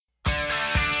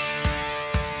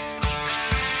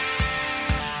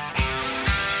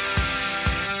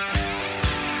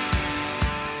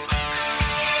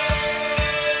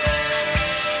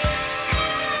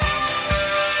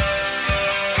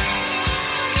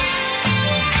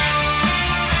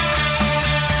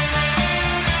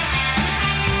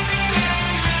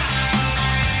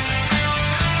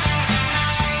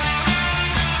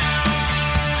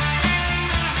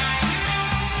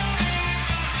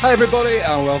Hi, everybody,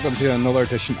 and welcome to another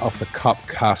edition of the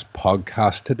Copcast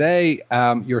podcast. Today,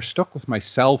 you're stuck with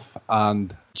myself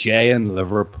and Jay in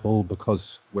Liverpool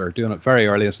because we're doing it very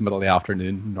early. It's the middle of the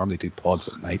afternoon. We normally do pods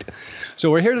at night. So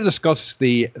we're here to discuss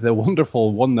the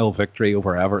wonderful 1-0 victory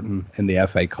over Everton in the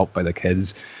FA Cup by the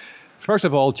kids. First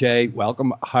of all, Jay,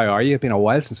 welcome. How are you? It's been a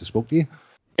while since I spoke to you.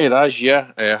 It has,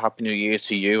 yeah. Happy New Year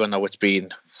to you. I know it's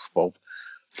been, 4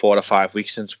 or 5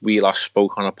 weeks since we last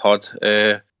spoke on a pod.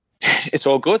 It's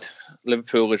all good.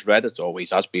 Liverpool is red. It always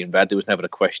has been red. There was never a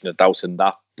question of doubt in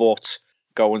that. But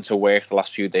going to work the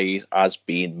last few days has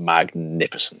been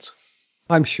magnificent.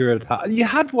 I'm sure it had. You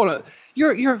had one.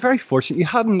 You're very fortunate. You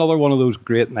had another one of those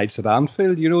great nights at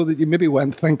Anfield. You know that you maybe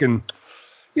went thinking,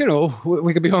 you know,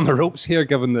 we could be on the ropes here,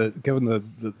 given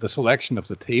the selection of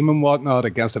the team and whatnot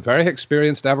against a very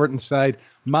experienced Everton side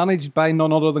managed by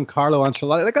none other than Carlo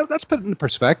Ancelotti. Like, let's put it in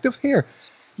perspective here.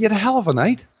 You had a hell of a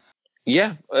night.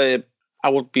 Yeah, I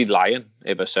would be lying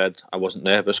if I said I wasn't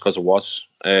nervous, because I was,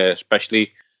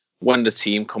 especially when the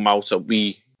team come out.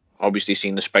 We obviously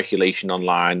seen the speculation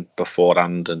online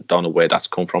beforehand and don't know where that's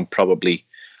come from. Probably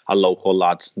a local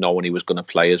lad knowing he was going to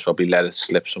play has probably let it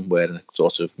slip somewhere and it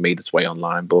sort of made its way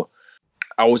online. But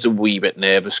I was a wee bit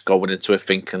nervous going into it,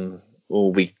 thinking, oh,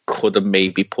 we could have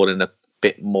maybe put in a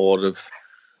bit more of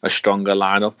a stronger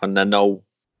lineup. And I know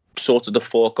sort of the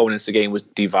thought going into the game was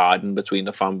dividing between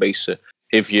the fan base.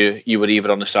 If you were either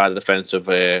on the side of the fence of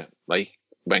like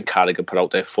when Carragher put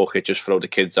out there, fuck it, just throw the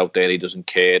kids out there, he doesn't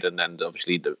care. And then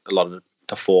obviously a lot of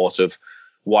the thought of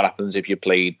what happens if you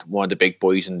played one of the big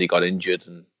boys and they got injured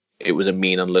and it was a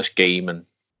meaningless game. And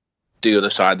the other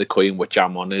side of the coin, which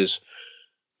I'm on, is,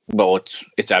 well,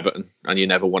 it's Everton and you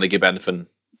never want to give anything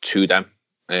to them.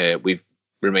 We've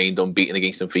remained unbeaten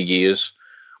against them for years.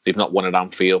 They've not won at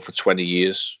Anfield for 20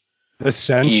 years. The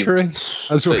century,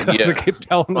 as I keep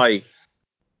telling us.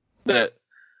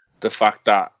 The fact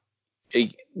that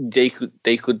they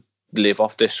could live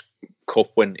off this cup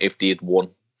win if they had won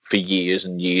for years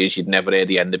and years. You'd never hear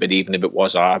the end of it, even if it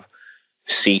was our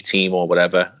C team or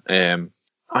whatever. And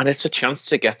it's a chance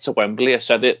to get to Wembley. I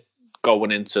said it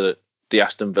going into the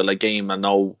Aston Villa game. I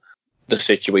know the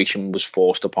situation was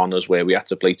forced upon us where we had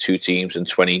to play two teams in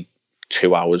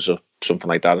 22 hours or something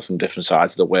like that from different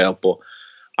sides of the world. But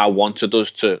I wanted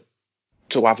us to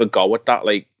have a go at that.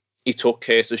 Like, he took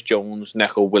Curtis Jones,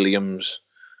 Neco Williams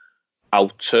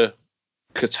out to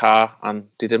Qatar and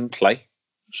they didn't play.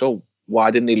 So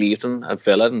why didn't he leave them at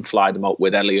Villa and fly them out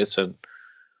with Elliott and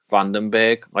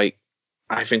Vandenberg? Like,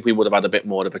 I think we would have had a bit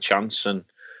more of a chance. And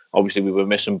obviously we were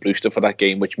missing Brewster for that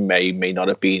game, which may not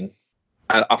have been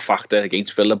a factor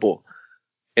against Villa. But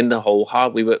in the whole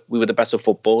heart, we were the better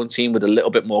footballing team with a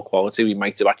little bit more quality. We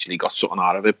might have actually got something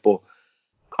out of it. But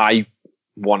I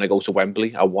want to go to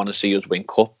Wembley. I want to see us win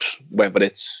cups, whether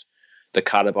it's the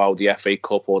Carabao, the FA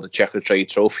Cup or the Checkatrade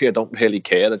Trophy. I don't really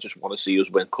care. I just want to see us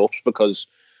win cups, because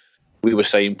we were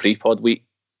saying pre-pod,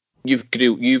 you've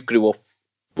grew up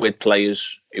with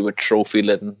players who were trophy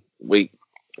laden.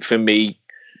 For me,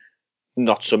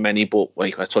 not so many, but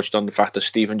like I touched on the fact that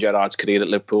Steven Gerrard's career at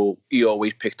Liverpool, he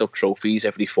always picked up trophies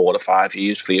every 4 or 5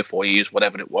 years, 3 or 4 years,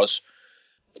 whatever it was.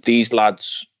 These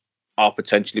lads are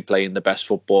potentially playing the best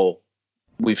football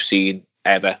we've seen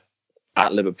ever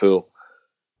at Liverpool.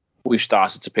 We've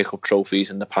started to pick up trophies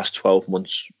in the past 12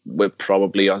 months. We're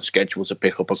probably on schedule to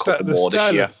pick up a couple more this year.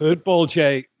 The style of football,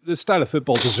 Jay, the style of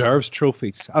football deserves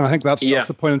trophies. And I think that's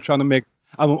the point I'm trying to make.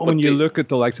 And when you look at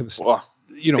the likes of, some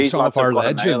of our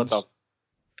legends.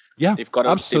 Yeah, they've got to,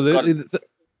 absolutely.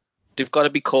 They've got to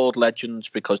be called legends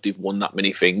because they've won that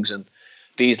many things. And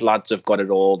these lads have got it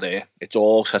all there. It's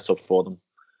all set up for them.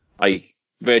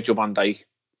 Virgil van Dijk,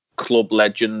 club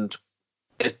legend,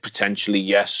 potentially,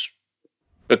 yes,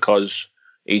 because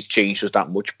he's changed us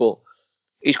that much, but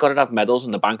he's got to have medals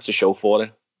in the bank to show for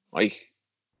it. Like,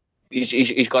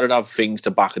 he's got to have things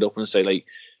to back it up and say, like,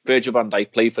 Virgil van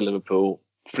Dijk played for Liverpool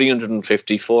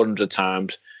 350, 400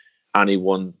 times, and he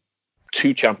won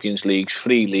 2 Champions Leagues,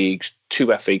 3 leagues,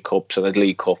 2 FA Cups and a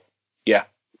League Cup. Yeah,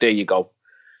 there you go.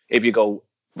 If you go,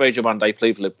 Virgil van Dijk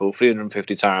played for Liverpool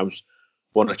 350 times,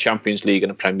 won a Champions League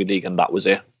and a Premier League, and that was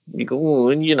it. You go,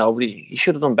 he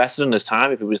should have done better in his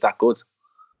time if he was that good.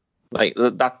 Like,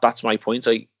 that's my point.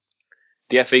 Like,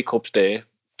 the FA Cup's there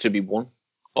to be won.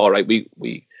 All right, we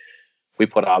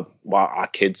put our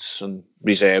kids and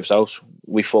reserves out.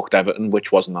 We fucked Everton,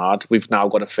 which wasn't hard. We've now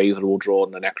got a favourable draw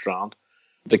in the next round.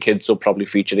 The kids will probably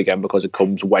feature again because it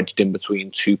comes wedged in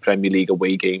between 2 Premier League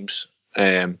away games.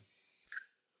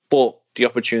 But the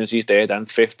opportunity is there then,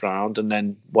 5th round, and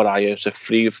then what I hear is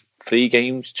 3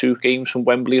 games, 2 games from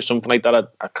Wembley or something like that.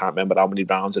 I can't remember how many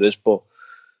rounds it is, but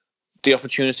the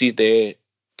opportunity is there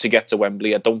to get to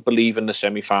Wembley. I don't believe in the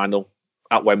semi-final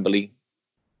at Wembley,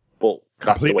 but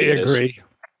that's the way it is.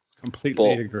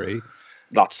 Completely agree.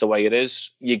 That's the way it is.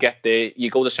 You get there, you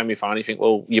go to semi-final, you think,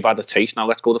 well, you've had a taste, now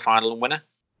let's go to the final and win it.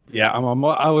 Yeah,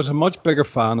 I was a much bigger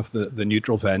fan of the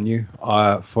neutral venue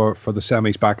for the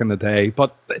semis back in the day.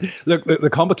 But look, the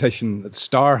competition, the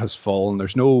star has fallen.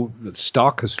 The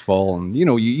stock has fallen. You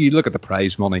know, you look at the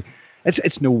prize money.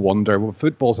 It's no wonder.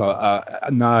 Football's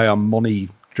now a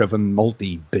money-driven,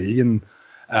 multi-billion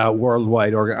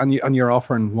worldwide organ, and you're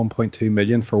offering 1.2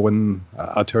 million for winning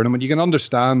a tournament. You can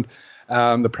understand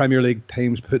the Premier League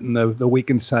teams putting the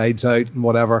weekend sides out and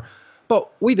whatever.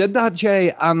 But we did that,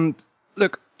 Jay, and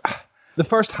look. The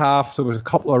first half, there was a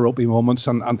couple of ropey moments,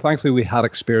 and thankfully we had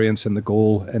experience in the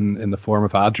goal in the form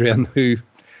of Adrian, who,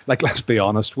 like, let's be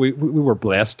honest, we were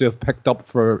blessed to have picked up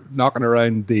for knocking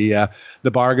around the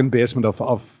bargain basement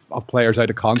of players out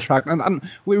of contract, and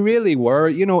we really were.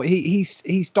 You know,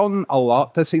 he's done a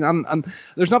lot this season, and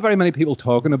there's not very many people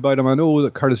talking about him. I know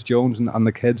that Curtis Jones and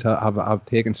the kids have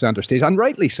taken centre stage, and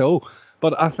rightly so,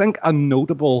 but I think a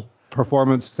notable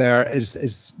performance there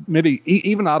is maybe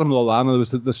even Adam Lallana. There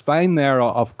was the spine there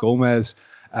of Gomez,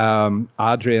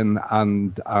 Adrian,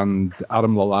 and Adam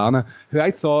Lallana, who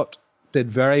I thought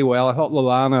did very well. I thought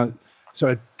Lallana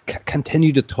sort of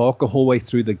continued to talk the whole way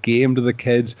through the game to the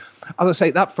kids. As I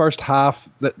say, that first half,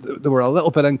 they were a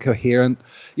little bit incoherent.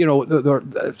 You know,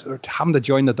 they're having to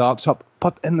join the dots up.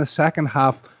 But in the second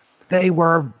half, they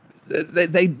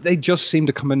just seemed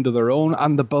to come into their own,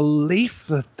 and the belief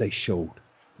that they showed.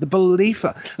 The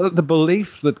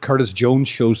belief that Curtis Jones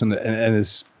shows in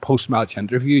his post-match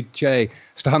interview, Jay,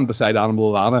 standing beside Adam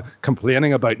Lallana,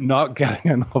 complaining about not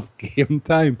getting enough game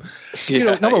time. You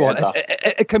know, number one,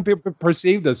 it can be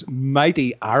perceived as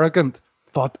mighty arrogant,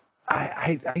 but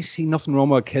I see nothing wrong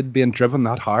with a kid being driven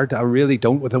that hard. I really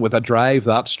don't, with a drive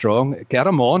that strong. Get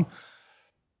him on.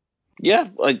 Yeah,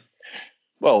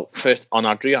 well, first on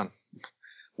Adrian.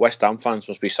 West Ham fans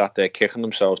must be sat there kicking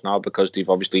themselves now because they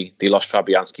lost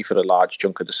Fabianski for a large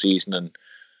chunk of the season, and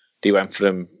they went for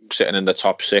him sitting in the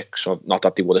top six. So not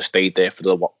that they would have stayed there for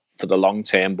the long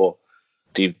term, but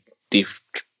they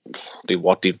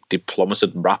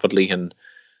plummeted rapidly, and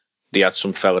they had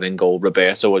some fella in goal,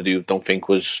 Roberto, who I don't think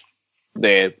was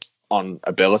there on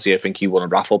ability. I think he won a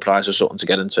raffle prize or something to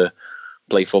get into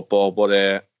play football,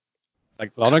 but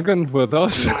like Lonergan with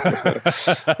us.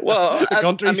 Well,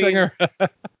 country singer.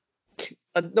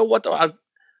 I know what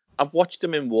I've watched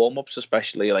him in warm-ups,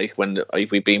 especially like when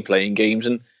we've been playing games,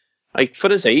 and like for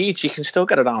his age, he can still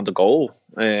get around the goal.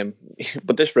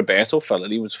 But this Roberto fella,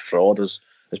 he was a fraud as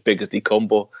big as they come.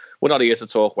 But we're not here to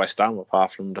talk West Ham,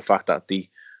 apart from the fact that they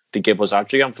give us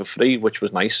Adrian for free, which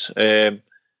was nice. I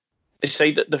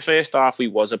say that the first half he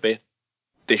was a bit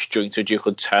disjointed. You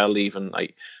could tell even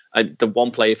the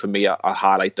one player for me I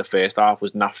highlight the first half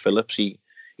was Nat Phillips. He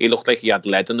looked like he had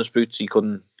lead in his boots. He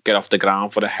couldn't get off the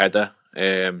ground for a header.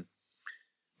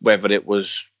 Whether it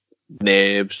was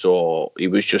nerves or he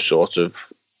was just sort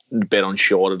of a bit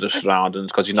unsure of the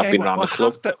surroundings because he's not been around the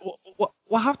club.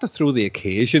 We'll have to throw the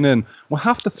occasion in. We'll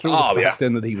have to throw the fact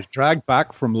in that he was dragged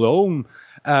back from loan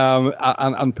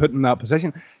and put in that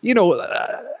position. You know,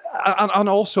 and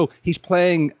also he's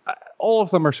playing. All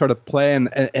of them are sort of playing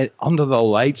under the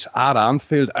lights at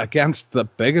Anfield against the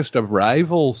biggest of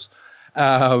rivals.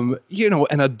 You know,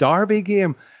 in a derby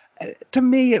game. To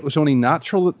me, it was only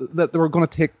natural that they were going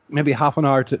to take maybe half an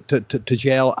hour to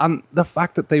gel, and the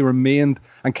fact that they remained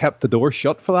and kept the door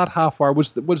shut for that half hour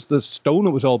was the stone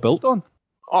it was all built on.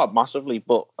 Oh, massively!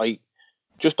 But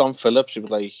just on Phillips, he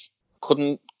was like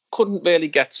couldn't really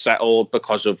get settled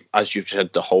because of, as you've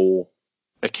said, the whole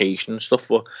occasion and stuff.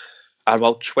 But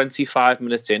about 25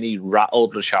 minutes in, he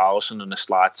rattled Richarlison in a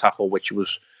slide tackle, which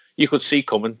was you could see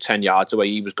coming 10 yards away.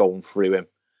 He was going through him,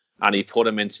 and he put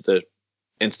him into the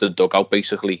dugout,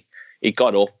 basically. He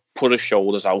got up, put his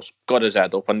shoulders out, got his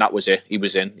head up, and that was it. He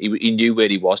was in. He knew where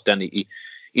he was then. He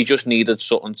just needed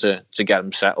something to get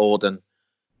him settled. And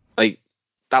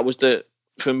that was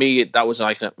for me, that was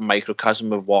like a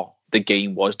microcosm of what the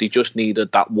game was. They just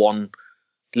needed that one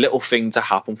little thing to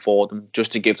happen for them,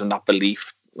 just to give them that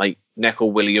belief. Like Neco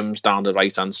Williams down the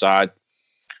right-hand side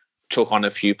took on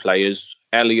a few players.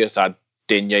 Elliott had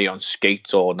Digne on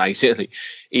skates all night.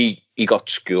 He got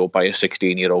schooled by a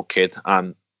 16-year-old kid,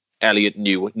 and Elliott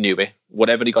knew it.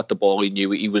 Whatever he got the ball, he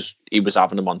knew it. He was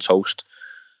having him on toast.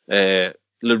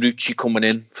 Larouci coming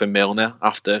in for Milner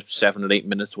after 7 or 8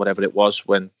 minutes, whatever it was,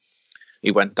 when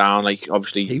he went down. Like,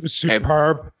 obviously, he was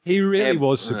superb. He really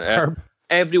was superb.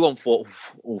 Everyone thought,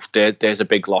 there's a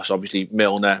big loss. Obviously,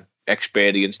 Milner,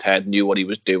 experienced head, knew what he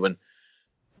was doing.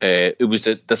 It was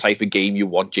the type of game you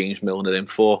want James Milner in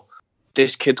for.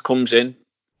 This kid comes in,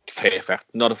 perfect,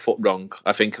 not a foot wrong.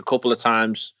 I think a couple of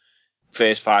times,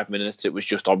 first 5 minutes, it was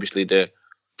just obviously the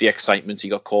excitement. He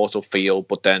got caught upfield,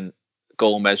 but then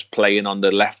Gomez playing on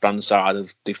the left-hand side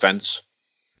of defence,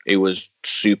 he was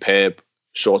superb.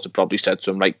 Sort of probably said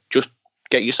to him, like, just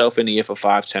get yourself in here for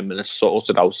 5-10 minutes, sort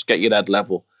it out, get your head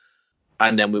level,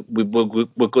 and then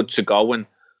we're good to go. And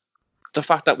the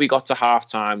fact that we got to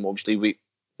half-time, obviously we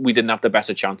didn't have the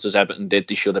better chances Everton did.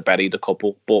 They should have buried a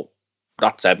couple, but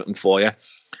that's Everton for you.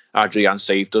 Adrian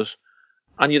saved us.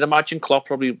 And you'd imagine Klopp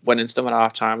probably went into them at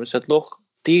half-time and said, look,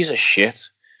 these are shit.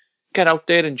 Get out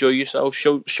there, enjoy yourself,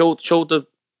 show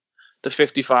the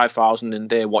 55,000 in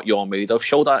there what you're made of.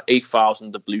 Show that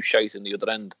 8,000 the blue shite in the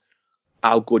other end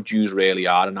how good yous really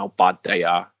are and how bad they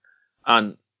are.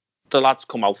 And the lads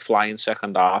come out flying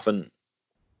second half, and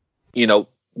you know,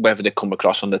 whether they come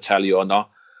across on the telly or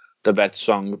not, the Red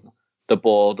song, the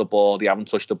ball, they haven't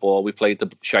touched the ball. We played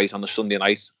the shite on the Sunday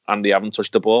night and they haven't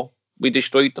touched the ball. We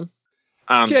destroyed them.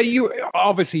 Yeah, you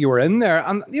were in there,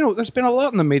 and you know, there's been a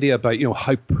lot in the media about, you know,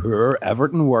 how poor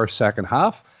Everton were second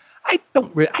half. I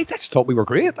just thought we were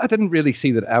great. I didn't really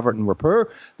see that Everton were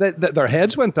poor. Their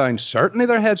heads went down. Certainly,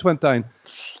 their heads went down.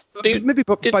 Maybe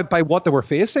by what they were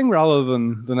facing rather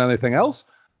than anything else.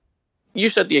 You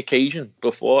said the occasion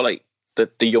before, like the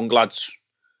young lads.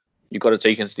 You've got to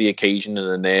take into the occasion and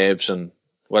the nerves and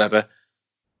whatever.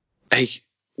 Hey,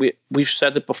 we've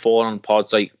said it before on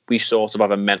pods. Like, we sort of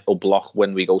have a mental block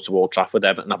when we go to Old Trafford.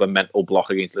 Everton have a mental block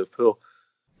against Liverpool.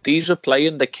 These are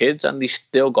playing the kids, and they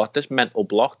still got this mental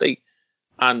block. They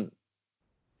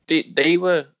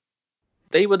were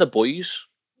the boys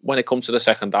when it comes to the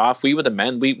second half. We were the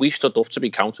men. We stood up to be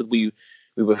counted. We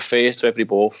were first to every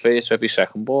ball, first to every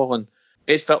second ball, and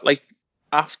it felt like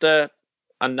after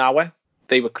an hour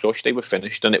they were crushed. They were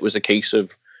finished, and it was a case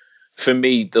of, for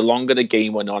me, the longer the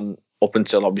game went on, up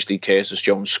until obviously Curtis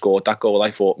Jones scored that goal,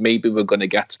 I thought maybe we're going to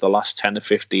get to the last 10 or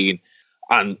 15,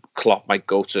 and Klopp might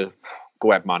go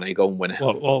ahead, man, go and win it.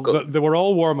 Well, they were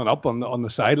all warming up on the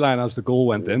sideline as the goal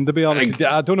went in, to be honest.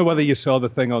 I don't know whether you saw the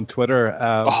thing on Twitter.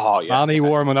 Manny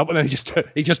warming up, and then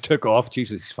he just took off.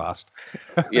 Jesus, he's fast.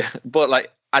 Yeah, but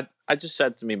like I just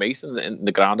said to me mate in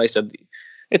the ground, I said,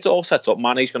 it's all set up.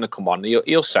 Manny's going to come on.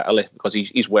 He'll settle it because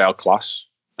he's world class.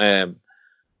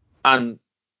 And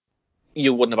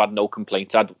you wouldn't have had no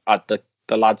complaints. Had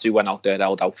the lads who went out there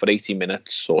held out for 80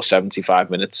 minutes or 75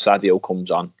 minutes. Sadio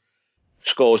comes on,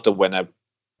 scores the winner,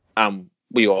 and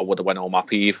we all would have went home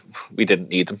happy if we didn't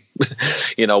need him.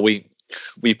 You know, we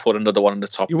put another one on the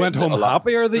top. You went home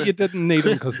happier that you didn't need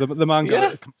him because the man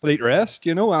got a complete rest,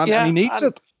 you know, and he needs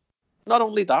it. Not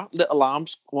only that, Little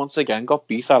Arms once again got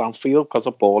beat at Anfield because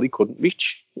of ball he couldn't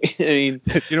reach. I mean,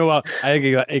 you know what? I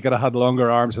think he could have had longer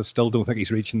arms. I still don't think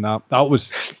he's reaching that. That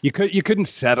was you couldn't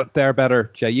set it there better,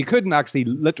 Jay. You couldn't actually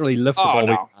literally lift the ball with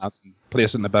your hands and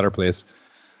place it in a better place.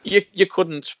 You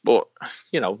couldn't, but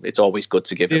you know, it's always good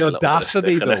to give the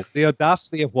audacity, though. The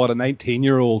audacity of what a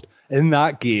 19-year-old in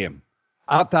that game,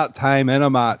 at that time in a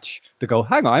match, to go,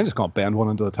 hang on, I'm just going to bend one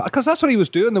into the top, because that's what he was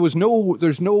doing. There's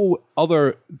no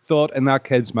other thought in that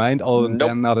kid's mind other than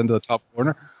bending that into the top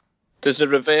corner. There's a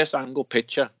reverse angle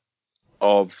picture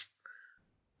of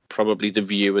probably the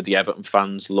view of the Everton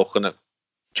fans looking at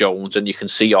Jones, and you can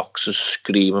see Ox is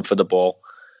screaming for the ball.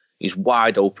 He's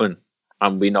wide open,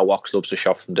 and we know Ox loves a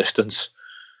shot from distance.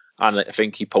 And I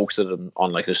think he posted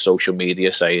on like his social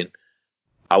media saying,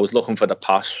 I was looking for the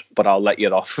pass, but I'll let you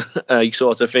off,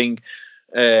 sort of thing.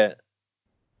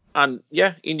 And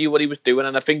yeah, he knew what he was doing.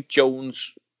 And I think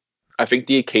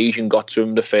the occasion got to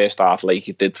him the first half like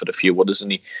it did for the few others,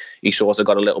 and he sort of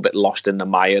got a little bit lost in the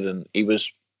mire, and he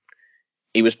was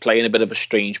playing a bit of a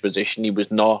strange position. He was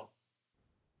not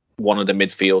one of the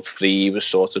midfield three. He was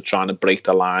sort of trying to break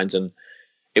the lines, and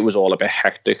it was all a bit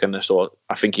hectic, and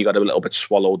I think he got a little bit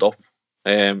swallowed up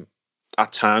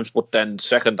at times. But then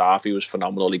second half, he was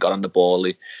phenomenal. He got on the ball,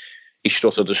 he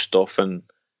strutted his stuff, and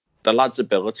the lad's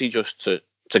ability just to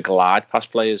glide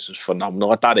past players is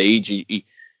phenomenal. At that age, he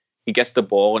gets the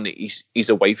ball and he's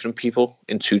away from people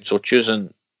in 2 touches,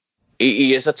 and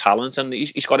he is a talent, and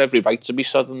he's got every right to be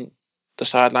sat on the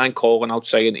sideline calling out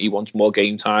saying he wants more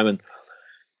game time. And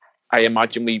I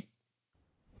imagine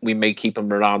we may keep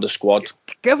him around the squad.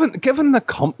 Given the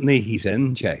company he's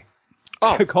in, Jay,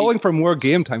 calling for more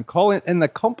game time, calling in the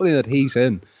company that he's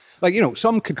in, like, you know,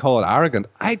 some could call it arrogant.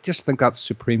 I just think that's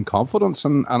supreme confidence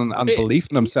and belief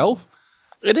in himself.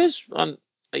 It is. And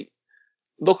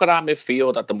look at our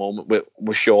midfield at the moment.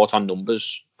 We're short on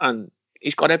numbers, and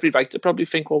he's got every right to probably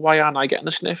think, well, why aren't I getting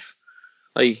a sniff?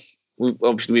 Like,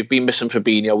 we've been missing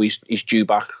Fabinho. He's due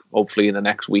back hopefully in the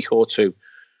next week or two.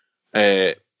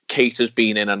 Kate has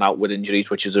been in and out with injuries,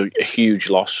 which is a huge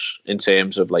loss in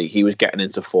terms of like he was getting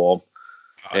into form.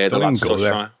 The lads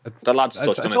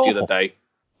touched on it the other day,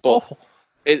 but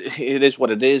it is what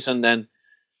it is. And then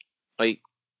like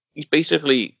he's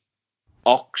basically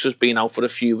Ox has been out for a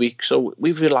few weeks, so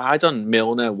we've relied on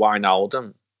Milner,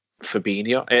 Wijnaldum,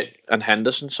 Fabinho, and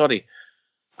Henderson. Sorry,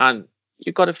 and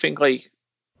you've got to think like,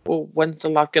 well, when's the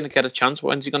lad going to get a chance?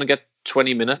 When's he going to get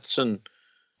 20 minutes? And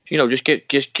just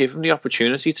give him the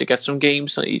opportunity to get some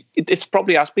games. It's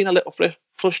probably has been a little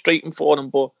frustrating for him,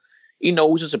 but he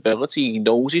knows his ability. He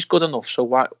knows he's good enough. So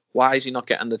why is he not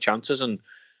getting the chances? And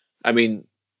I mean,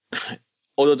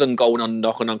 other than going on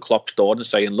knocking on Klopp's door and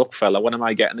saying, "Look, fella, when am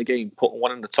I getting a game?" Putting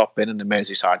one in the top bin in the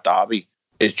Merseyside derby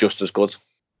is just as good.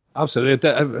 Absolutely,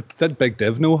 it did Big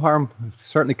Div no harm.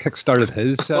 Certainly kick-started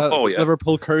his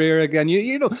Liverpool career again.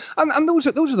 And those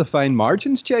are the fine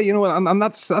margins, Jay. And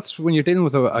that's when you're dealing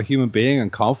with a human being and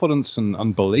confidence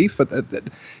and belief.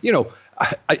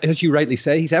 As you rightly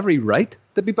say, he's every right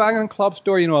to be banging on Klopp's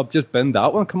door. I've just been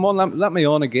that one. Come on, let me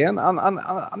on again.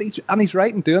 And he's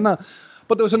right in doing that.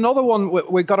 But there was another one.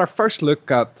 We got our first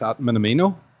look at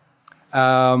Minamino.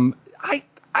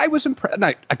 I was impressed.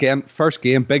 Now, again, first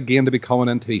game, big game to be coming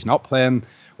into. He's not playing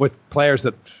with players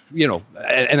that,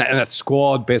 in a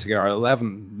squad, basically, or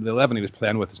 11. The 11 he was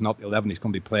playing with is not the 11 he's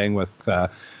going to be playing with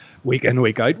week in,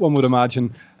 week out, one would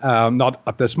imagine. Not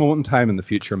at this moment in time, in the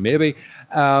future, maybe.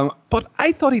 But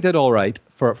I thought he did all right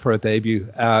for a debut.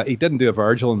 He didn't do a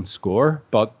Virgil and score,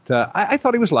 but I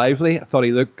thought he was lively. I thought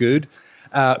he looked good.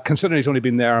 Considering he's only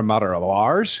been there a matter of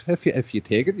hours, if you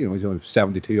take it, he's only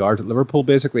 72 hours at Liverpool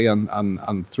basically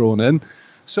and thrown in.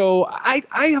 So I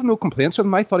have no complaints with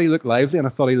him. I thought he looked lively and I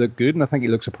thought he looked good and I think he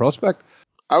looks a prospect.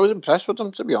 I was impressed with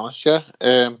him, to be honest. Yeah,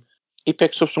 he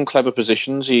picks up some clever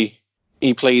positions. He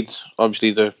played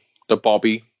obviously the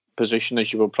Bobby position,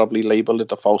 as you would probably label it,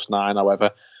 the false nine.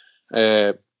 However,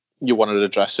 you wanted to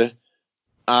address it,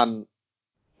 and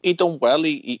he done well.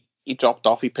 He dropped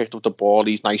off. He picked up the ball.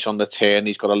 He's nice on the turn.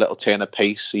 He's got a little turn of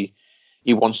pace. He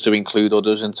wants to include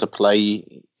others into play.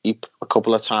 A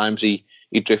couple of times he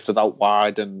drifted out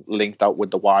wide and linked out with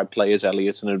the wide players,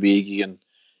 Elliott and Origi, and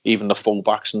even the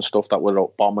fullbacks and stuff that were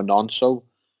bombing on. So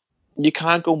you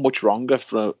can't go much wrong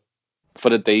for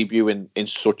the debut in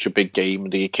such a big game.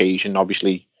 The occasion,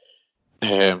 obviously,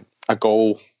 a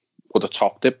goal would have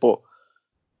topped it, but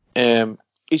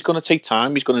he's going to take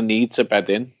time. He's going to need to bed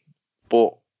in,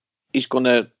 but he's going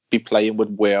to be playing with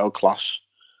world-class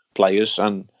players,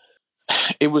 and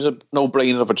it was a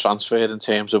no-brainer of a transfer in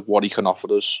terms of what he can offer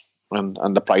us and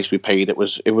the price we paid. It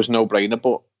was no-brainer,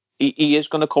 but he is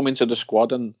going to come into the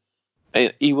squad, and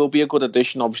he will be a good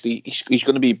addition. Obviously, he's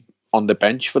going to be on the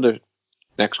bench for the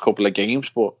next couple of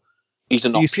games, but he's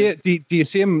an option. Do you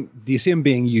see him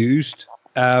being used?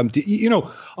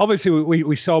 Obviously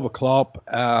we saw with Klopp.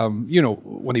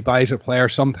 When he buys a player,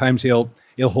 sometimes he'll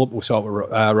hope. We saw it with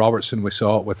Robertson. We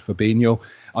saw it with Fabinho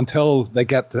until they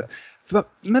get the. But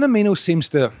Minamino seems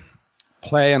to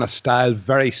play in a style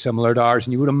very similar to ours,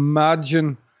 and you would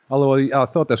imagine, although I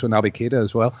thought this with Naby Keita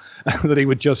as well, that he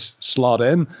would just slot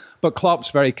in. But Klopp's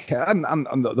very and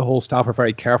the whole staff are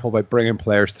very careful about bringing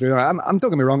players through. And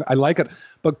don't get me wrong, I like it.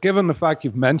 But given the fact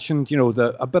you've mentioned,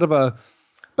 a bit of a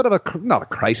not a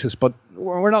crisis, but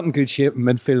we're not in good shape in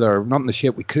midfield, or not in the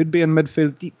shape we could be in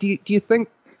midfield. Do you think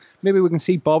maybe we can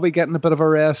see Bobby getting a bit of a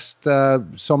rest,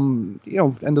 into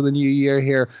the new year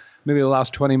here? Maybe the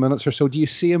last 20 minutes or so. Do you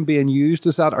see him being used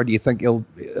as that, or do you think he'll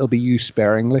be used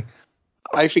sparingly?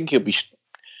 I think he'll be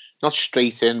not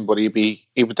straight in, but he'll be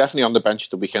definitely on the bench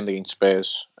the weekend against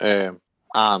Spurs. And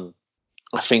I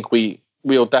think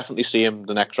we'll definitely see him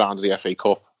the next round of the FA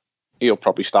Cup. He'll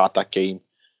probably start that game,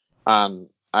 and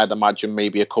I'd imagine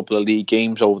maybe a couple of league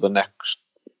games over the next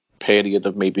period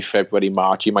of maybe February,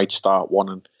 March. He might start one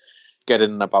and get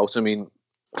in and about. I mean,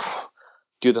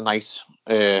 the other night,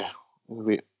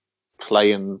 we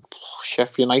playing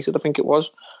Sheffield United, I think it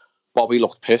was. Bobby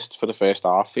looked pissed for the first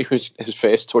half. His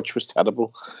first touch was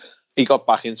terrible. He got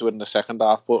back into it in the second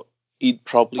half, but he'd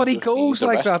probably. But he goes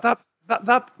like that.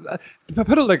 That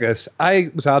put it like this. I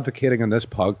was advocating on this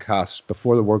podcast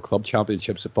before the World Club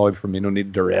Championships that Bobby Firmino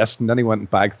needed to rest, and then he went and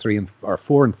bagged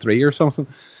 4 and 3 or something.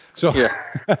 So, yeah.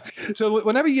 So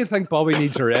whenever you think Bobby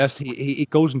needs a rest, he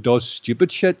goes and does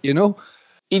stupid shit.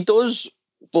 He does,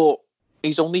 but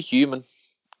he's only human.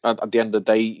 At the end of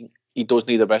the day, he does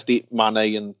need a rest.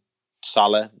 Mane and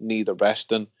Salah need a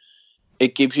rest, and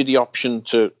it gives you the option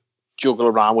to juggle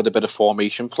around with a bit of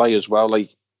formation play as well. Like,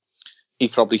 he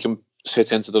probably can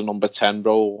sit into the number 10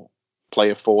 role play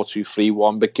a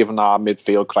 4-2-3-1, but given our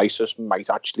midfield crisis, might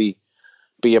actually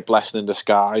be a blessing in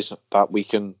disguise that we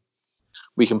can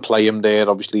play him there.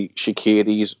 Obviously,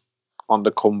 Shaqiri's on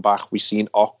the comeback. We've seen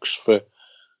Ox for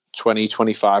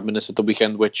 20-25 minutes at the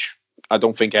weekend, which I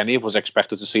don't think any of us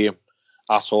expected to see him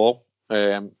at all,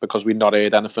 because we'd not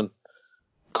heard anything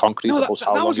concrete about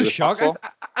how long was he a was shock. back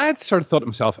for. I had sort of thought to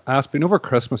myself, Aspin, over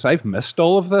Christmas, I've missed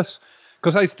all of this.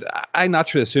 Because I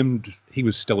naturally assumed he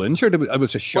was still injured. I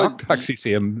was a shock to actually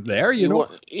see him there, you know.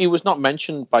 He was not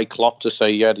mentioned by Klopp to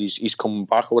say, yeah, he's coming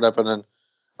back or whatever. And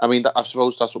I mean, I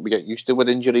suppose that's what we get used to with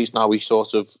injuries now. He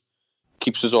sort of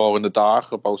keeps us all in the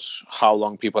dark about how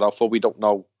long people are out for. We don't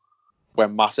know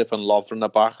when Matip and Lovren are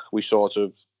back. We sort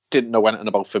of didn't know anything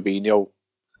about Fabinho.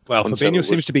 Well, Fabinho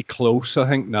seems to be close, I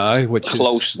think, now.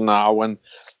 Close now. And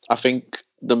I think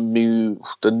the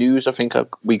news I think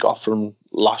we got from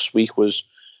last week was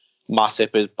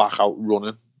Matip is back out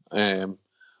running,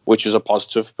 which is a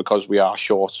positive because we are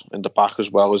short in the back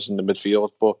as well as in the midfield.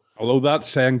 But although that's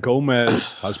saying,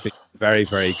 Gomez has been very,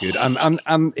 very good,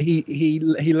 and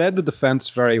he led the defence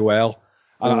very well.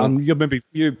 And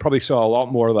you probably saw a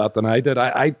lot more of that than I did.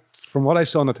 I from what I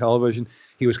saw on the television,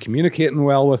 he was communicating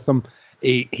well with them.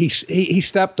 He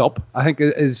stepped up, I think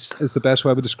is the best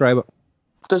way to describe it.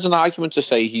 There's an argument to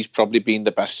say he's probably been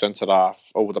the best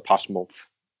centre-half over the past month.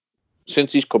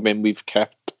 Since he's come in, we've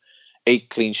kept 8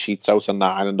 clean sheets out of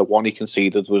 9, and the one he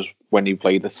conceded was when he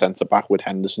played at centre-back with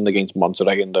Henderson against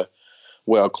Monterrey in the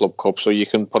World Club Cup. So you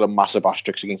can put a massive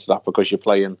asterisk against that because you're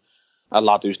playing a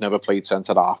lad who's never played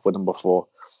centre-half with him before.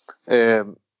 There's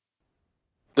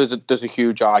a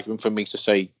huge argument for me to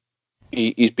say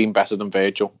he's been better than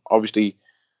Virgil. Obviously,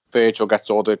 Virgil gets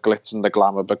all the glitz and the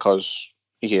glamour because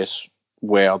he is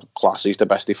world class. He's the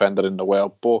best defender in the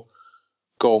world. But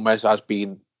Gomez has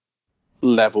been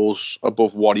levels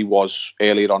above what he was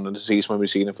earlier on in the season when we've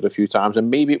seen him for a few times.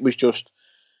 And maybe it was just,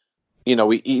 he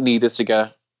needed to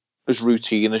get his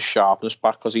routine, his sharpness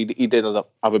back because he did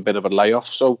have a bit of a layoff.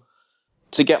 So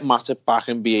to get Matip back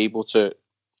and be able to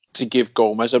give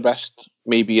Gomez a rest,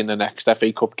 maybe in the next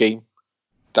FA Cup game,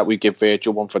 that we give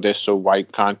Virgil one for this, so why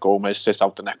can't Gomez sit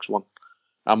out the next one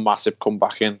and Matip come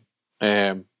back in?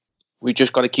 We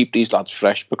just got to keep these lads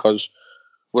fresh because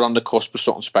we're on the cusp of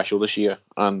something special this year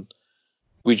and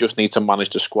we just need to manage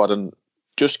the squad, and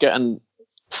just getting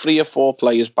 3 or 4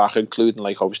 players back, including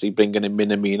obviously bringing in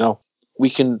Minamino, we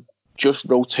can just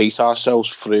rotate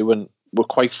ourselves through, and we're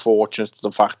quite fortunate to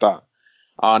the fact that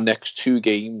our next 2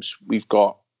 games, we've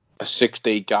got a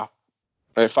 6-day gap,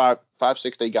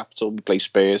 5-6 day gap till we play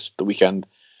Spurs the weekend,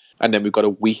 and then we've got a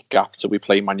week gap till we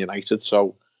play Man United.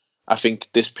 So I think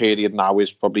this period now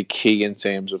is probably key in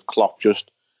terms of Klopp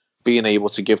just being able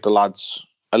to give the lads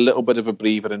a little bit of a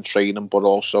breather in training, but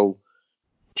also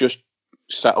just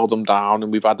settle them down.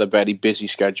 And we've had a very busy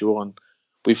schedule, and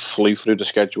we've flew through the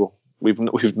schedule.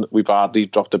 We've hardly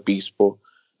dropped a beat, but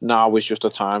now is just a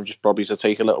time just probably to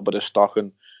take a little bit of stock.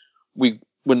 And we're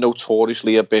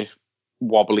notoriously a bit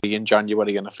wobbly in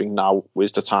January, and I think now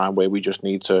is the time where we just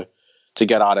need to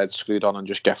get our heads screwed on and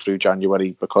just get through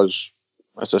January, because,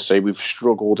 as I say, we've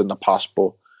struggled in the past,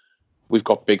 but we've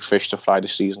got big fish to fry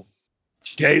this season.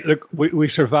 Okay, look, we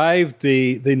survived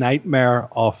the nightmare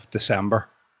of December,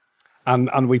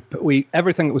 and we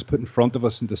everything that was put in front of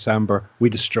us in December we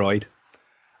destroyed,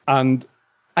 and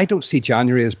I don't see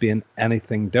January as being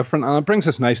anything different. And it brings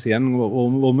us nicely in.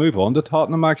 We'll move on to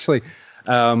Tottenham actually.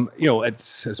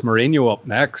 It's Mourinho up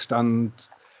next, and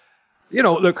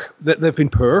look, they've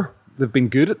been poor. They've been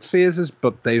good at phases,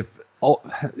 but they've not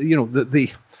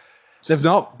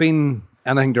been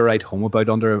anything to write home about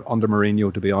under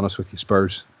Mourinho, to be honest with you,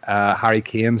 Spurs. Harry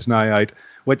Kane's now out,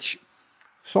 which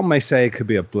some may say could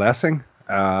be a blessing.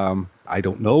 I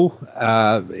don't know.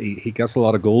 He gets a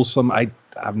lot of goals.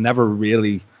 I've never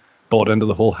really bought into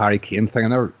the whole Harry Kane thing.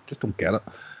 Just don't get it.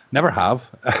 Never have.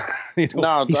 He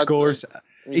scores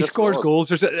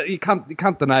goals. You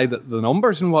can't deny the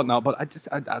numbers and whatnot, but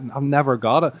I've never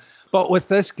got it. But with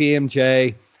this game,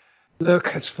 Jay,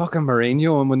 look, it's fucking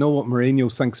Mourinho, and we know what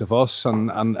Mourinho thinks of us.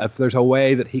 And if there's a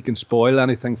way that he can spoil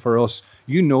anything for us,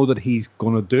 you know that he's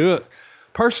going to do it.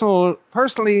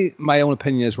 Personally, my own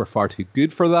opinion is we're far too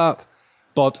good for that.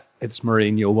 But it's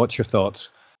Mourinho. What's your thoughts?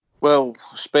 Well,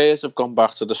 Spurs have gone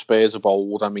back to the Spurs of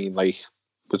old. I mean, we're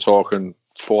talking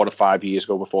 4 or 5 years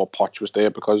ago before Poch was there,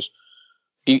 because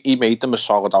he made them a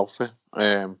solid outfit.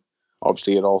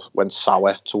 Obviously, it all went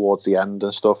sour towards the end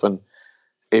and stuff. And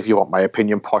if you want my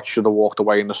opinion, Poch should have walked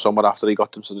away in the summer after he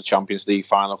got them to the Champions League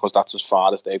final, because that's as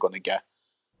far as they're going to get.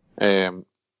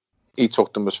 He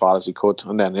took them as far as he could,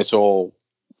 and then it's all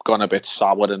gone a bit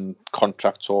sour and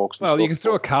contract talks. And you can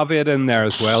throw a caveat in there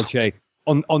as well, Jay.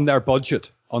 on their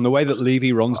budget, on the way that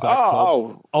Levy runs that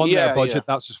club, on their budget,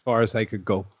 that's as far as they could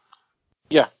go.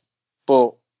 Yeah,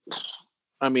 but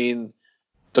I mean,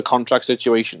 the contract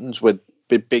situations with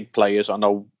big players. I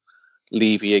know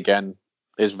Levy again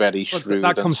is very shrewd.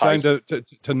 That comes down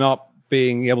to not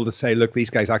being able to say, look, these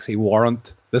guys actually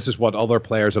warrant. This is what other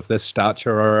players of this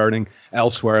stature are earning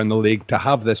elsewhere in the league. To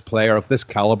have this player of this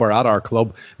caliber at our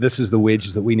club, this is the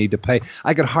wages that we need to pay.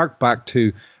 I could hark back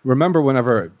to, remember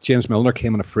whenever James Milner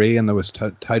came on a free and there was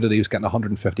touted he was getting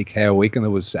 150k a week and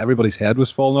everybody's head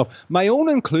was falling off. My own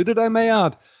included, I may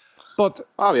add. But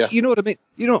you know what I mean?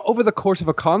 You know, over the course of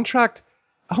a contract,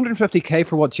 150k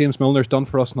for what James Milner's done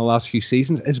for us in the last few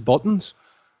seasons is buttons.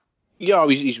 Yeah,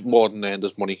 he's more than earned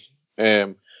his money.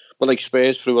 But like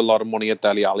Spurs threw a lot of money at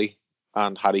Dele Alli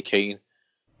and Harry Kane,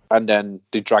 and then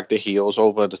they dragged their heels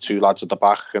over the two lads at the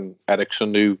back and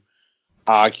Eriksen, who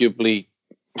arguably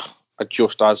are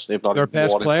just as, if not their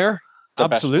best player.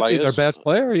 Absolutely, their best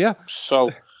player. Yeah. So,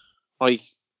 like,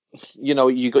 you know,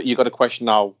 you got to question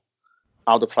how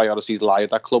the priorities lie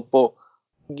at that club. But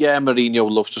yeah, Mourinho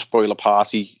loves to spoil a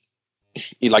party.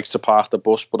 He likes to park the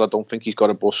bus, but I don't think he's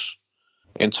got a bus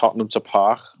in Tottenham to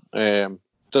park.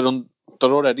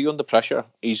 They're already under pressure.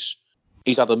 He's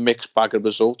had a mixed bag of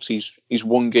results. He's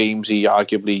won games he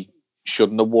arguably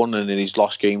shouldn't have won, and in his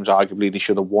lost games, arguably they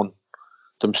should have won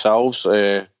themselves.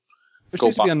 There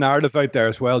seems to be a narrative out there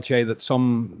as well, Jay, that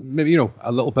some, maybe, you know,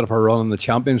 a little bit of a run in the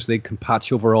Champions League can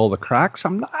patch over all the cracks.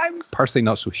 I'm personally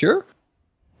not so sure.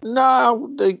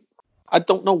 No, I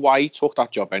don't know why he took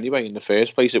that job anyway in the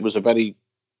first place. It was a very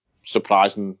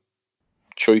surprising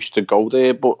choice to go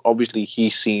there, but obviously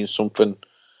he's seen something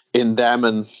in them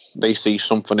and they see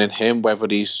something in him, whether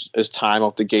he's his time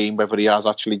out the game, whether he has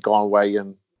actually gone away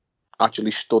and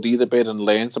actually studied a bit and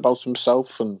learned about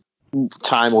himself, and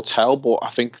time will tell. But I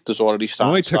think there's already started.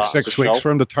 It only took 6 weeks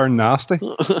for him to turn nasty.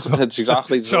 That's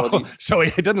exactly. So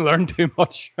he didn't learn too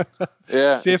much.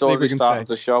 Yeah, it's already starting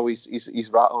to show.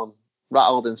 He's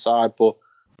rattled inside. But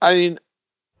I mean,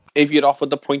 if you'd offered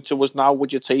the point to us now,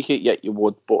 would you take it? Yeah, you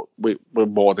would. But we're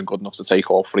more than good enough to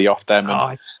take all three off them.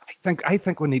 And I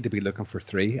think we need to be looking for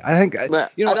three. I think I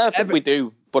don't think we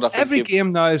do. But I think every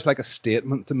game now is like a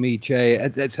statement to me, Jay.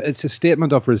 It's a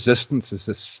statement of resistance. It's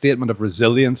a statement of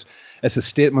resilience. It's a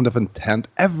statement of intent.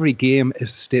 Every game is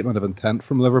a statement of intent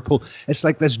from Liverpool. It's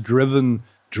like this driven.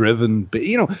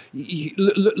 You know,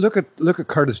 look at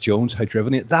Curtis Jones, how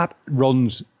driven he is. That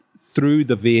runs through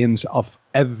the veins of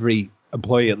every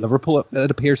employee at Liverpool,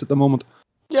 it appears at the moment.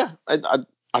 Yeah,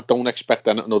 I don't expect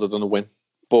anything other than a win.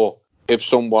 But if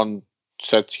someone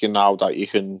said to you now that you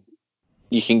can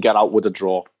get out with a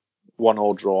draw,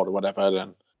 1-1 draw or whatever,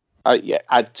 then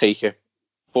I'd take it.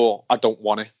 But I don't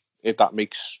want it, if that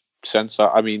makes sense.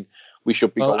 I mean, we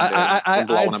should be going there and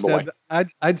blowing them away.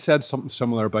 I'd said something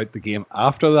similar about the game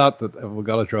after that if we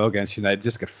got a draw against United,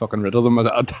 just get fucking rid of them.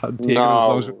 But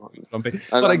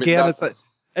again, it's like,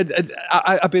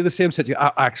 I'd be in the same situation.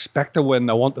 I expect a win.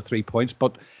 I want the 3 points.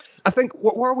 But I think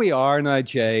where we are now,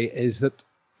 Jay, is that,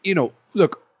 you know,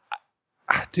 look,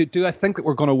 do I think that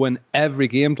we're going to win every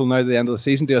game till now the end of the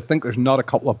season? Do I think there's not a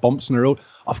couple of bumps in the road?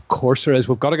 Of course there is.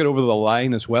 We've got to get over the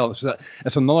line as well.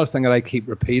 It's another thing that I keep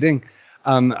repeating.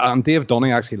 And Dave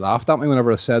Dunning actually laughed at me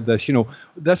whenever I said this. You know,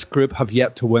 this group have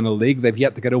yet to win a league. They've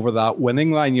yet to get over that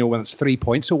winning line. You know, when it's 3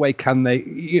 points away, can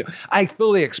they? I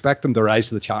fully expect them to rise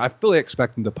to the challenge. I fully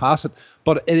expect them to pass it.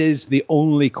 But it is the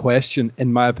only question,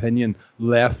 in my opinion,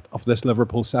 left of this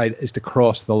Liverpool side is to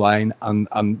cross the line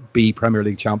and be Premier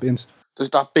League champions. There's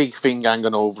that big thing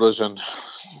hanging over us, and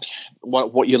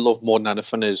what you love more than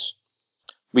anything is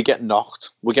we get knocked.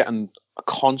 We're getting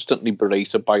constantly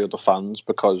berated by other fans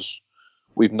because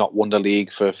we've not won the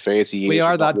league for 30 years. We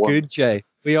are that good, Jay.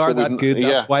 We are that good.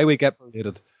 That's why we get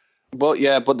berated. But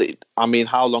I mean,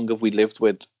 how long have we lived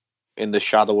with in the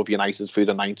shadow of United through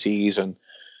the 90s,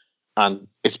 and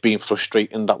it's been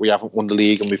frustrating that we haven't won the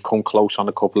league, and we've come close on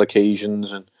a couple of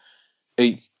occasions, and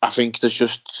I think there's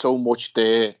just so much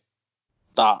there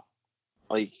that,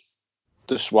 like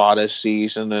the Suarez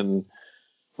season, and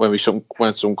when we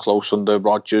went some close under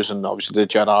Rodgers, and obviously the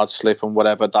Gerrard slip and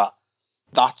whatever,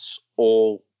 that's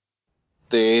all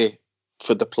there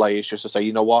for the players just to say,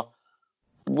 you know what,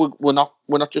 we're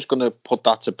not just going to put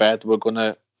that to bed. We're going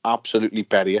to absolutely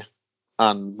bury it,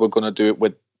 and we're going to do it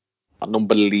with an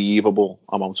unbelievable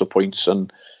amount of points,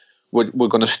 and we're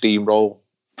going to steamroll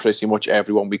pretty much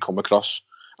everyone we come across.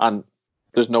 And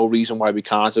there's no reason why we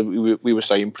can't. We were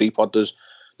saying pre-pod, there's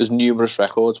numerous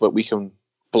records where we can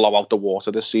blow out the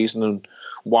water this season, and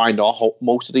why not?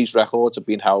 Most of these records have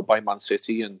been held by Man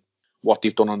City and what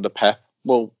they've done under Pep.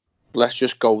 Well, let's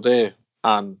just go there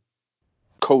and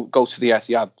go to the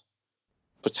Etihad,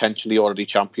 potentially already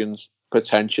champions,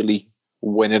 potentially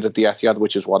win it at the Etihad,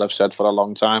 which is what I've said for a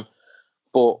long time.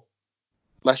 But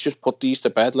let's just put these to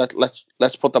bed.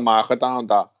 Let's put the marker down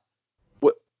that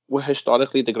we're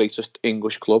historically the greatest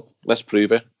English club. Let's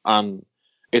prove it. And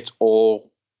it's all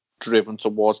driven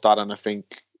towards that. And I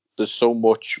think there's so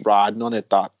much riding on it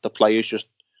that the players just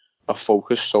are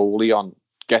focused solely on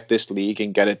get this league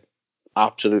and get it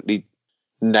absolutely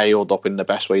nailed up in the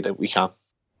best way that we can.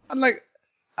 And like,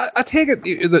 I take it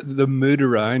the mood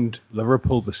around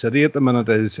Liverpool, the city at the minute,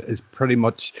 is pretty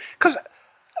much because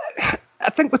I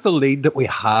think with the lead that we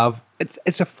have,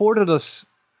 it's afforded us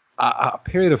a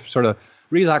period of sort of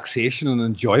relaxation and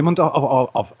enjoyment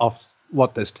of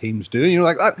what this team's doing. You know,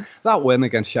 like that win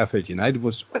against Sheffield United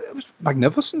was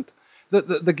magnificent.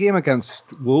 The game against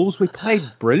Wolves, we played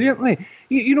brilliantly.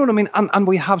 You know what I mean? And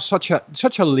we have such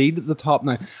a lead at the top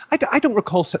now. I don't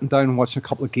recall sitting down and watching a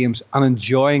couple of games and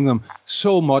enjoying them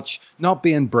so much, not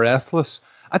being breathless.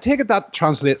 I take it that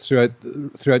translates throughout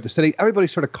the city.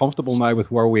 Everybody's sort of comfortable now with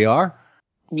where we are.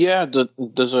 Yeah,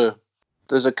 there's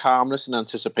a calmness and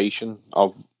anticipation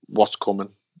of what's coming.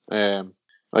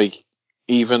 Like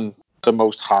even the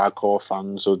most hardcore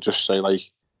fans will just say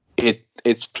like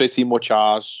it's pretty much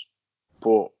ours.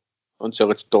 But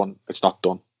until it's done, it's not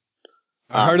done.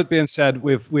 I heard it being said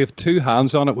we've two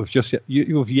hands on it.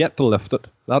 You've yet to lift it.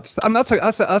 That's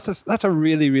a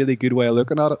really, really good way of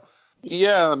looking at it.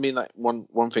 Yeah, I mean, like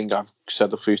one thing I've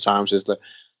said a few times is that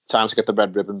time to get the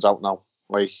red ribbons out now.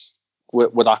 Like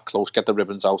we're that close. Get the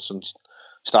ribbons out and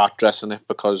start dressing it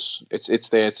because it's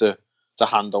there to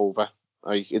hand over.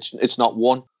 Like it's not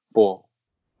won, but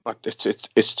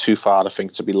it's too far, I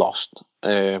think, to be lost.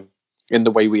 In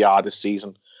the way we are this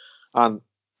season. And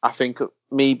I think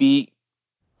maybe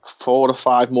 4 or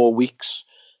 5 more weeks,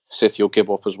 City will give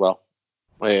up as well.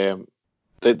 They'll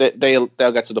get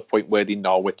to the point where they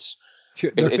know it's...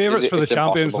 They're favourites for the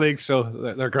Champions impossible. League, so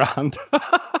they're grand.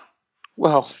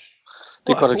 Well,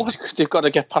 they've got to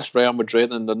get past Real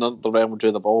Madrid, and they're not the Real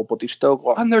Madrid of old, but they've still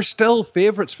got... And they're still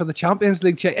favourites for the Champions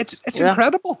League. It's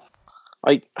incredible.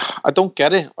 I don't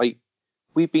get it. Like,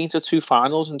 we've been to 2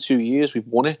 finals in 2 years. We've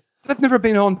won it. They've never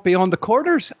been on beyond the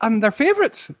quarters, and they're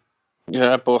favourites.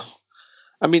 Yeah, but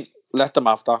I mean, let them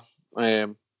have that.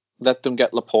 Let them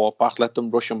get Laporte back. Let them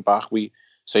rush him back. We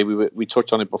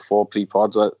touched on it before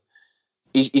pre-pod that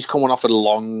he's coming off a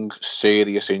long,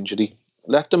 serious injury.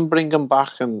 Let them bring him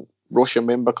back and rush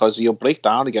him in because he'll break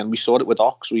down again. We saw it with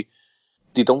Ox.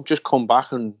 They don't just come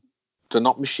back, and they're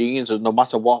not machines. And no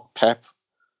matter what Pep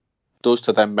does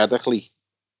to them medically,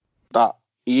 that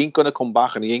he ain't going to come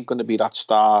back and he ain't going to be that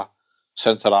star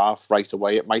centre-half right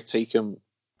away. It might take him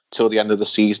till the end of the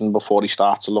season before he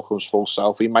starts to look his full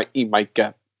self. He might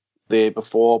get there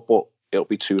before, but it'll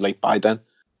be too late by then.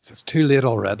 It's too late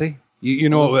already. You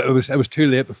know, it was too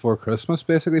late before Christmas,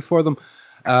 basically, for them.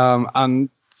 And,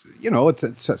 you know,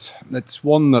 it's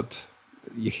one that,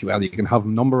 you can have a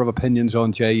number of opinions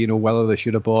on, Jay, you know, whether they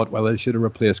should have bought, whether they should have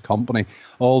replaced company.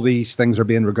 All these things are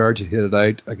being regurgitated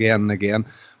out again and again.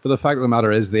 But the fact of the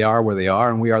matter is they are where they are,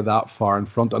 and we are that far in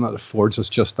front, and it affords us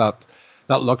just that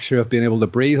luxury of being able to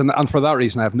breathe. And for that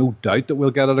reason, I have no doubt that we'll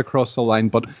get it across the line.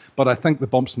 But I think the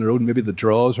bumps in the road, maybe the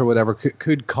draws or whatever,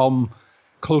 could come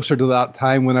closer to that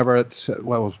time whenever it's,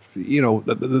 well, you know,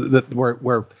 that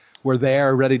we're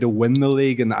there ready to win the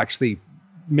league and actually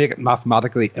make it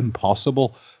mathematically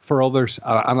impossible for others.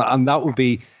 And that would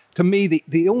be, to me,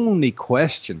 the only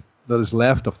question that is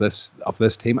left of this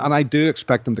team, and I do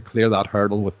expect them to clear that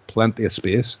hurdle with plenty of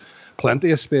space. But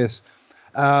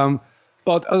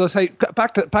as I say,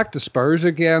 back to Spurs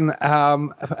again.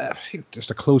 Just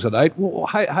to close it out,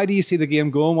 how do you see the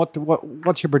game going?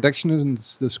 What's your prediction in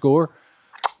the score?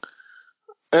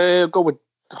 Go with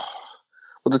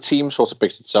the team sort of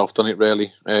picks itself, doesn't it?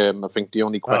 Really, I think the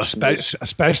only question,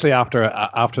 especially after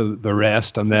the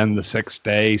rest and then the 6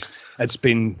 days, it's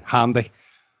been handy.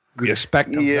 We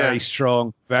expect a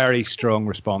very strong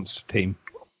response team.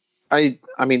 I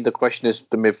mean, the question is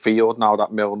the midfield now that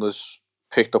Milner's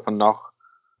picked up a knock.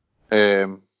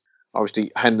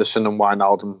 Obviously, Henderson and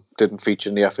Wijnaldum didn't feature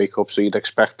in the FA Cup, so you'd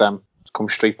expect them to come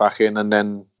straight back in. And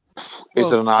then,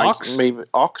 is there an Ox? Maybe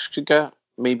Ox could get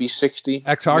maybe 60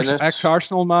 minutes.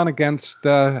 Ex-Arsenal man against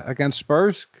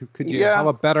Spurs. Could you have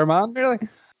a better man, really?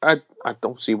 I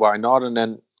don't see why not. And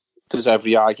then there's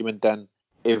every argument then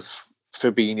if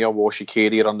Fabinho or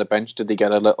Shaqiri are on the bench, did they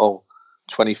get a little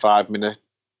 25-minute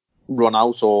run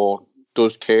out, or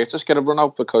does Curtis get a run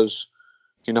out? Because,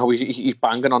 you know, he's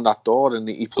banging on that door and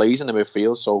he plays in the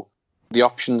midfield. So the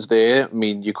options there, I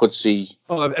mean, you could see...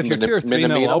 Well, if you're 2 or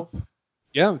 3-0 up,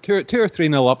 2 or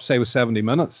 3-0 up, say, with 70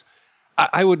 minutes,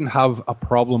 I wouldn't have a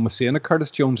problem with seeing a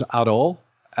Curtis Jones at all.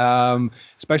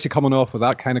 Especially coming off with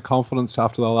that kind of confidence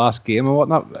after the last game and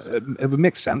whatnot. It would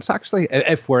make sense, actually,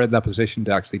 if we're in that position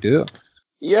to actually do it.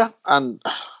 Yeah, and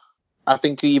I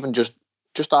think even just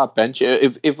our bench,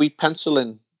 if we pencil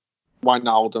in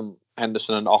Wijnaldum,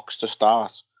 Henderson and Ox to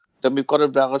start, then we've got a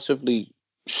relatively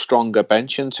stronger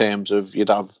bench in terms of you'd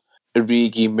have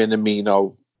Origi,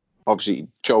 Minamino, obviously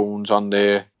Jones on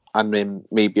there, and then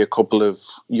maybe a couple of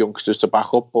youngsters to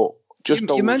back up. But just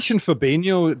you mentioned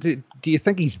Fabinho. Do you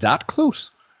think he's that close?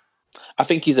 I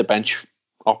think he's a bench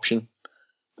option,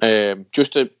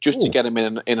 just to get him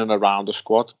in and around the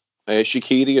squad.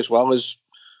 Shaqiri as well has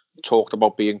talked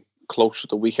about being close to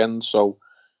the weekend, so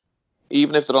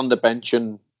even if they're on the bench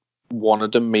and one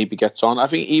of them maybe gets on, I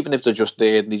think even if they're just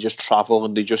there and they just travel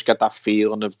and they just get that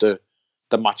feeling of the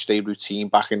match day routine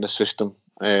back in the system.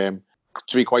 To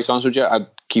be quite honest with you, I'd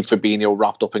keep Fabinho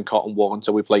wrapped up in cotton wool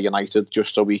until we play United,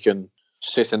 just so we can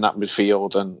sit in that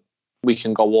midfield and we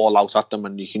can go all out at them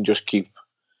and you can just keep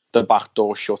the back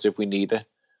door shut if we need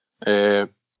it.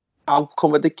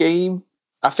 Outcome of the game,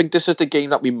 I think this is the game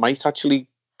that we might actually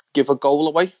give a goal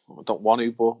away. I don't want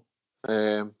to, but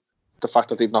the fact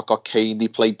that they've not got Kane, they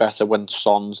play better when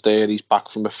Son's there. He's back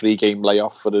from a 3-game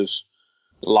layoff for his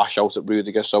lash out at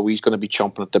Rudiger, so he's going to be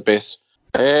chomping at the bit.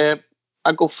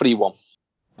 I go 3-1.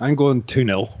 I'm going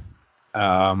 2-0.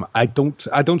 I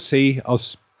don't see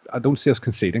us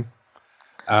conceding.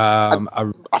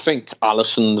 I think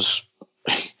Alisson's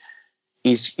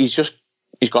he's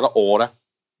got an aura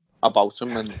about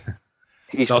him, and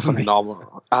he's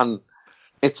phenomenal. And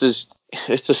it's a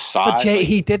side. But Jay,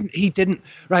 he didn't.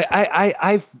 Right,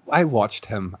 I watched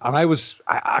him, and I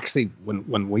actually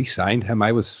when we signed him,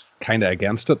 I was kind of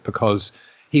against it because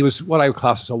he was what I would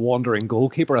class as a wandering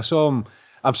goalkeeper. I saw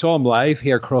him live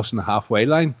here crossing the halfway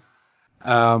line,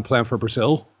 playing for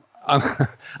Brazil. And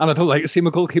I don't like to see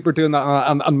my goalkeeper doing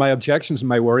that. And my objections and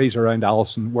my worries around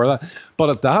Alisson were that. But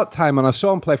at that time, when I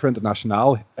saw him play for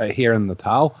International here in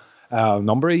Natal a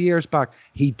number of years back,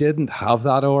 he didn't have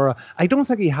that aura. I don't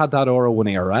think he had that aura when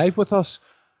he arrived with us.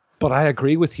 But I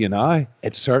agree with you now.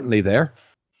 It's certainly there.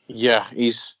 Yeah,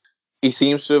 he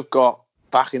seems to have got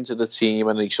back into the team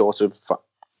and he sort of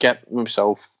get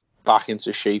himself back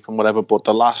into shape and whatever. But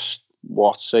the last,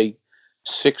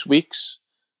 6 weeks,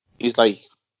 he's like,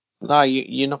 nah,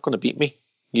 you're not going to beat me.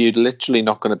 You're literally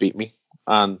not going to beat me.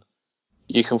 And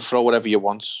you can throw whatever you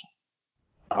want.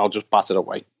 I'll just bat it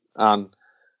away. And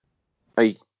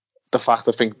the fact,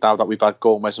 I think, now that we've had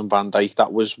Gomez and Van Dijk,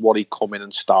 that was what he come in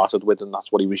and started with, and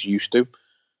that's what he was used to.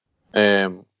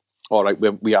 All right,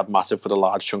 we had Matip for the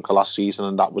large chunk of last season,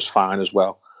 and that was fine as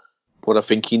well. But I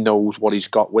think he knows what he's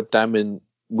got with them, and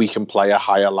we can play a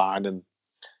higher line, and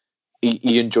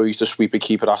he enjoys the sweeper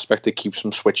keeper aspect. It keeps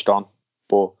him switched on.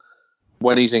 But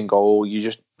when he's in goal,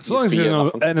 as long as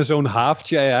he's in his own half,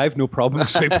 Jay, I have no problem with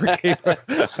sweeper keeper.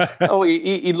 Oh,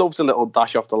 he loves a little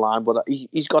dash off the line, but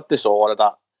he's got this aura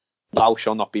that thou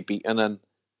shall not be beaten. And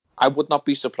I would not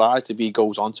be surprised if he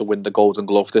goes on to win the Golden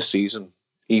Glove this season,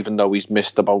 even though he's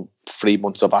missed about 3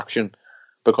 months of action,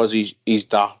 because he's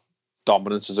that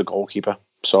dominant as a goalkeeper.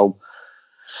 So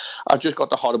I've just got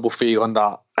the horrible feeling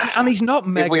that, and he's not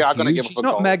mega if we are huge, give he's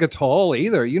not mega tall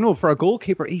either. You know, for a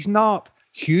goalkeeper, he's not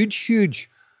huge.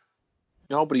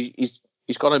 No, but he's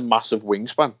got a massive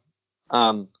wingspan,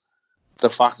 and the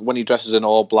fact when he dresses in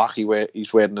all black,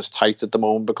 he's wearing his tights at the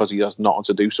moment because he has nothing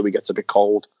to do, so he gets a bit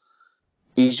cold.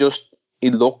 He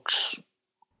looks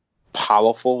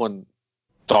powerful and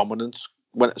dominant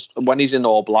when he's in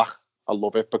all black. I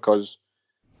love it because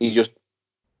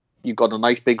you've got a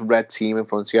nice big red team in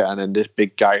front of you, and then this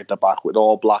big guy at the back with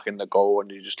all black in the goal,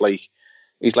 and he's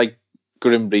like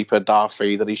Grim Reaper, Darth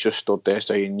Vader. He's just stood there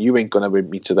saying, "You ain't gonna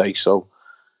win me today." So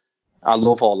I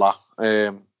love all that.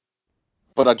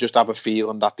 But I just have a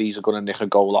feeling that these are going to nick a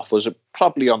goal off us,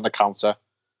 probably on the counter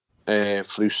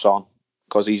through Son,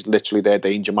 because he's literally their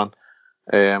danger man.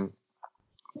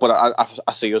 But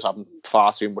I see us having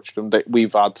far too much of them.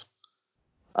 We've had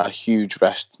a huge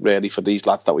rest, really, for these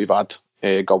lads that we've had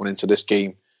going into this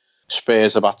game.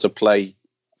 Spurs have had to play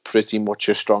pretty much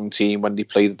a strong team when they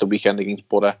played at the weekend against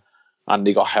Borough, and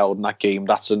they got held in that game.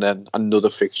 That's then another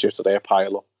fixture to their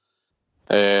pile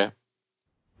up.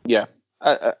 Yeah,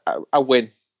 I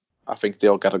win. I think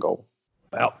they'll get a goal.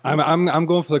 Well, I'm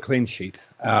going for the clean sheet,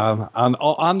 and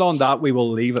on that we will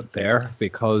leave it there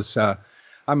because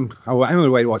I'm on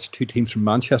the way to watch two teams from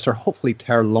Manchester hopefully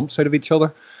tear lumps out of each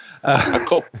other.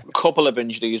 A couple of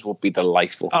injuries would be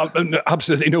delightful.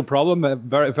 Absolutely no problem.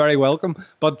 Very, very welcome.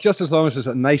 But just as long as it's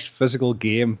a nice physical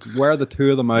game, wear the two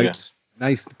of them out. Yeah.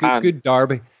 Nice, good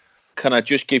derby. Can I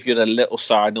just give you a little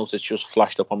side note that's just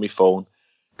flashed up on my phone?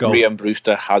 Go. Ryan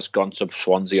Brewster has gone to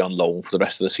Swansea on loan for the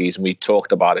rest of the season. We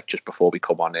talked about it just before we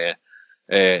come on here.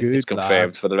 It's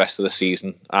confirmed for the rest of the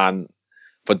season. And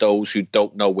for those who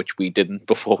don't know, which we didn't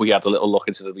before we had a little look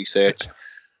into the research,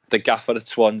 the gaffer at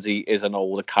Swansea is an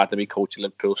old academy coach at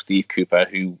Liverpool, Steve Cooper,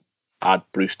 who had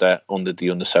Brewster under the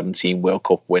under-17 World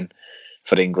Cup win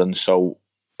for England. So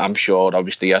I'm sure,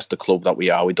 obviously, as the club that we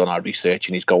are, we've done our research,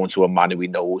 and he's going to a man who he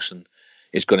knows and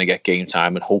is going to get game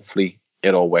time, and hopefully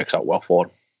it all works out well for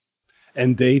him.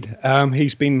 Indeed.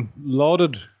 He's been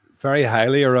lauded very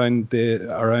highly around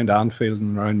Anfield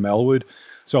and around Melwood.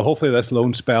 So hopefully this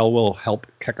loan spell will help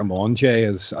kick him on, Jay,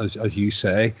 as you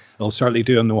say. It'll certainly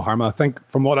do him no harm. I think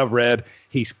from what I've read,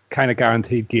 he's kind of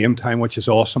guaranteed game time, which is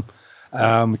awesome.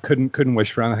 Couldn't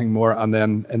wish for anything more. And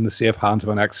then in the safe hands of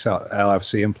an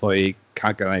ex-LFC employee,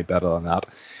 can't get any better than that.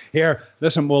 Here,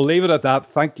 listen, we'll leave it at that.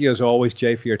 Thank you as always,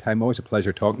 Jay, for your time. Always a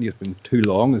pleasure talking to you. It's been too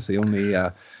long is the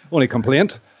only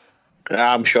complaint.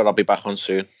 I'm sure I'll be back on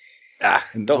soon.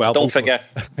 Don't forget,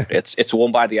 it's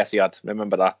won by the Etihad.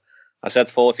 Remember that. I said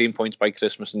 14 points by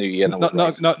Christmas and New Year. Not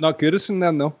Goodison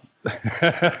then, no.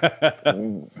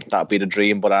 That'd be the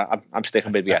dream, but I'm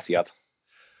sticking with the Etihad.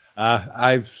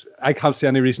 I can't see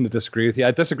any reason to disagree with you.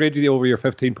 I disagreed with you over your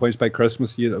 15 points by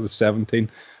Christmas. It was 17.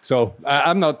 So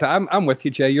I'm with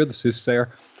you, Jay. You're the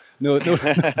soothsayer. No,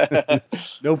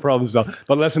 no problems at all.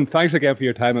 But listen, thanks again for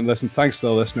your time, and listen, thanks to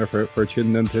the listener for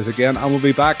tuning in to us again. And we'll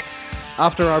be back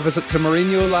after our visit to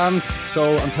Mourinho land.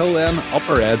 So until then, up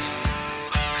our heads.